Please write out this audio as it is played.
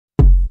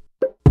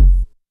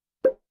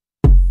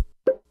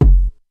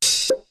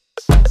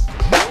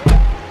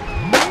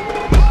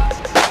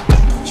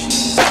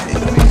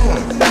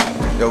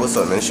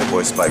what's up, man? It's your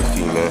boy Spike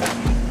P, man.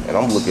 And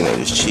I'm looking at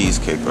this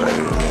cheesecake right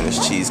here, man.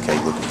 This cheesecake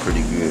looking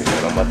pretty good,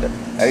 man. I'm about to,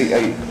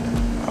 hey.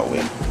 Oh,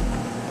 wait.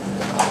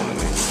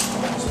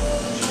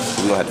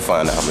 We're gonna have to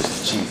find out how much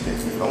this cheesecake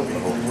is. Don't get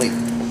a whole plate.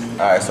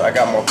 Alright, so I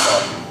got my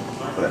coffee.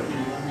 But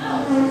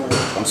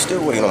I'm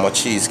still waiting on my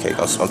cheesecake.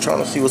 I'm trying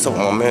to see what's up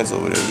with my man's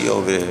over there. He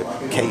over there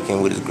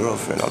caking with his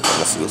girlfriend. I'm trying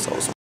to see what's up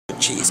with some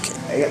cheesecake.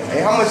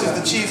 Hey, how much is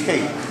the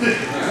cheesecake?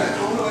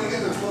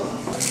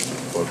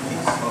 Okay.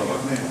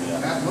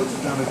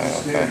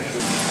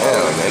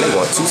 Damn, man, they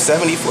want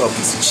 $2.70 for a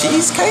piece of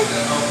cheesecake?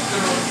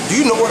 Do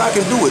you know what I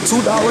can do with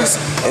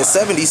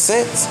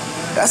 $2.70?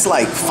 That's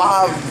like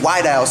 5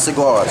 White Owl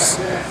cigars.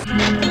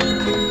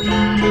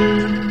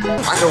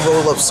 I can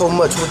roll up so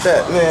much with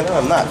that, man.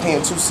 I'm not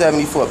paying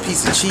 $2.70 for a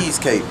piece of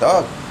cheesecake,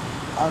 dog.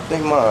 I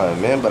think mine,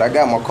 man, but I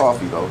got my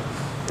coffee though.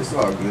 It's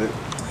all good.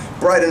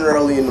 Bright and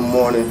early in the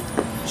morning.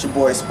 It's your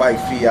boy Spike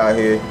Fee out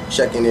here,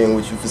 checking in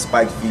with you for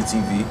Spike Fee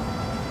TV.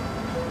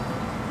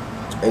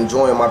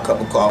 Enjoying my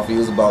cup of coffee. It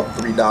was about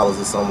 $3 or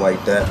something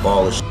like that.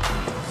 Ball of shit.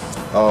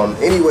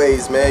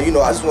 Anyways, man, you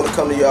know, I just want to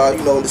come to y'all,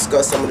 you know, and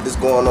discuss some of this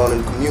going on in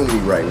the community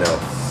right now.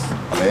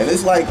 Man,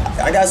 it's like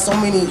I got so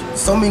many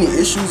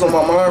issues on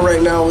my mind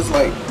right now. It's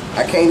like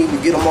I can't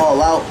even get them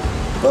all out.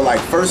 But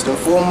like first and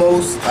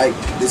foremost, like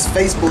this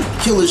Facebook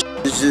killer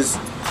shit is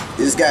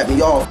just got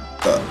me all up.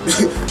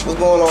 What's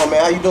going on,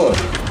 man? How you doing?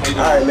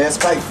 All right, man.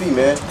 Spike Fee,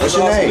 man. What's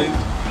your name?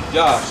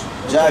 Josh.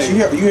 Josh, you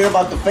hear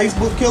about the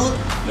Facebook killer?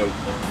 No.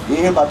 You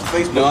hear about the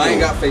Facebook killer? No, I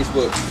ain't got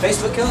Facebook.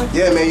 Facebook killer?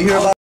 Yeah, man. You hear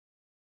about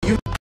you?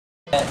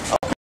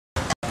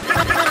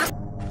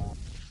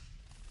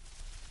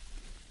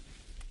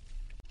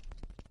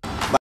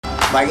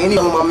 Like any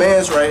of my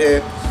mans right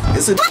here,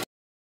 it's a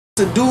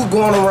dude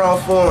going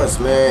around Florence,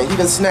 man. He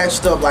done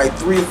snatched up like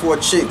 3 or 4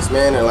 chicks,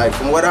 man. And like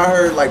from what I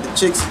heard, like the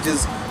chicks are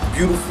just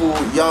beautiful,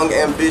 young,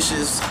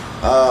 ambitious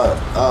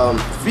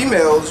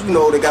females. You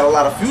know, they got a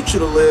lot of future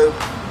to live.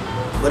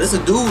 But it's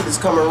a dude that's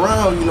coming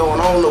around, you know, and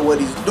I don't know what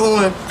he's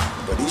doing.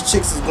 But these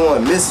chicks is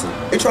going missing.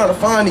 They trying to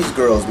find these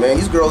girls, man.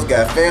 These girls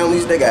got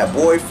families, they got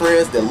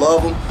boyfriends that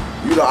love them.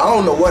 You know, I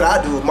don't know what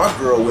I do if my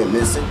girl went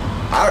missing.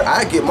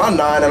 I get my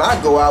 9 and I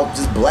go out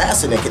just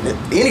blasting at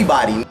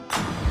anybody.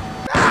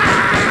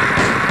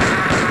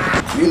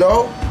 You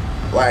know?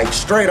 Like,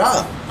 straight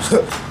up.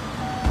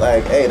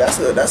 Like, hey, that's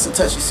a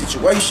touchy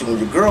situation when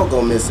your girl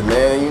go missing,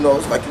 man. You know,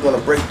 it's like you want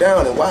to break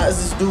down. And why is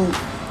this dude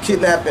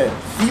kidnapping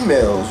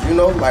females? You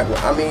know, like,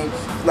 I mean,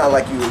 it's not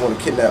like you would want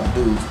to kidnap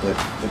dudes, but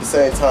at the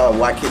same time,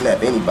 why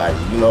kidnap anybody?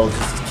 You know,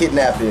 just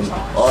kidnapping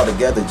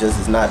altogether just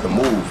is not the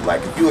move.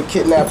 Like, if you're a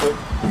kidnapper,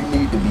 you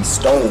need to be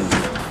stoned.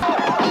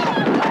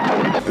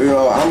 You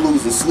know, I'm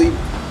losing sleep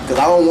because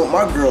I don't want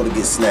my girl to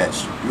get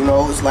snatched. You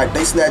know, it's like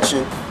they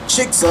snatching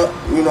chicks up,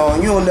 you know,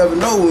 and you don't never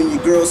know when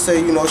your girl say,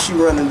 you know, she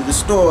run into the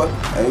store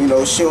and, you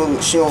know, she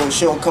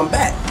don't come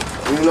back.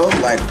 You know,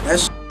 like,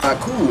 that's not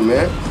cool,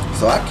 man.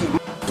 So I keep my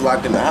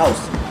locked in the house.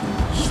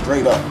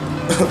 Straight up.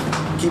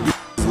 Keep your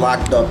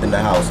locked up in the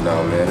house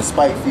now, man. It's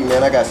Spike Fee,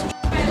 man. I got some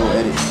to go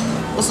edit.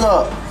 What's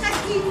up?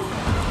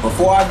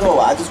 Before I go,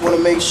 I just want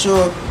to make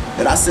sure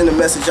that I send a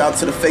message out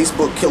to the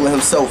Facebook killer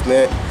himself,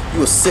 man.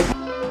 You a sick,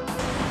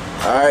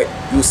 alright?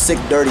 You a sick,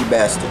 dirty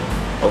bastard,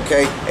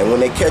 okay? And when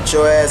they catch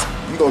your ass,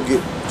 you gonna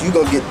get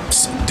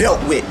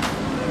dealt with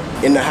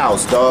in the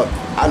house, dog.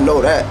 I know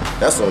that.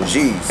 That's on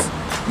G's.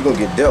 You gonna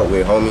get dealt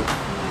with, homie.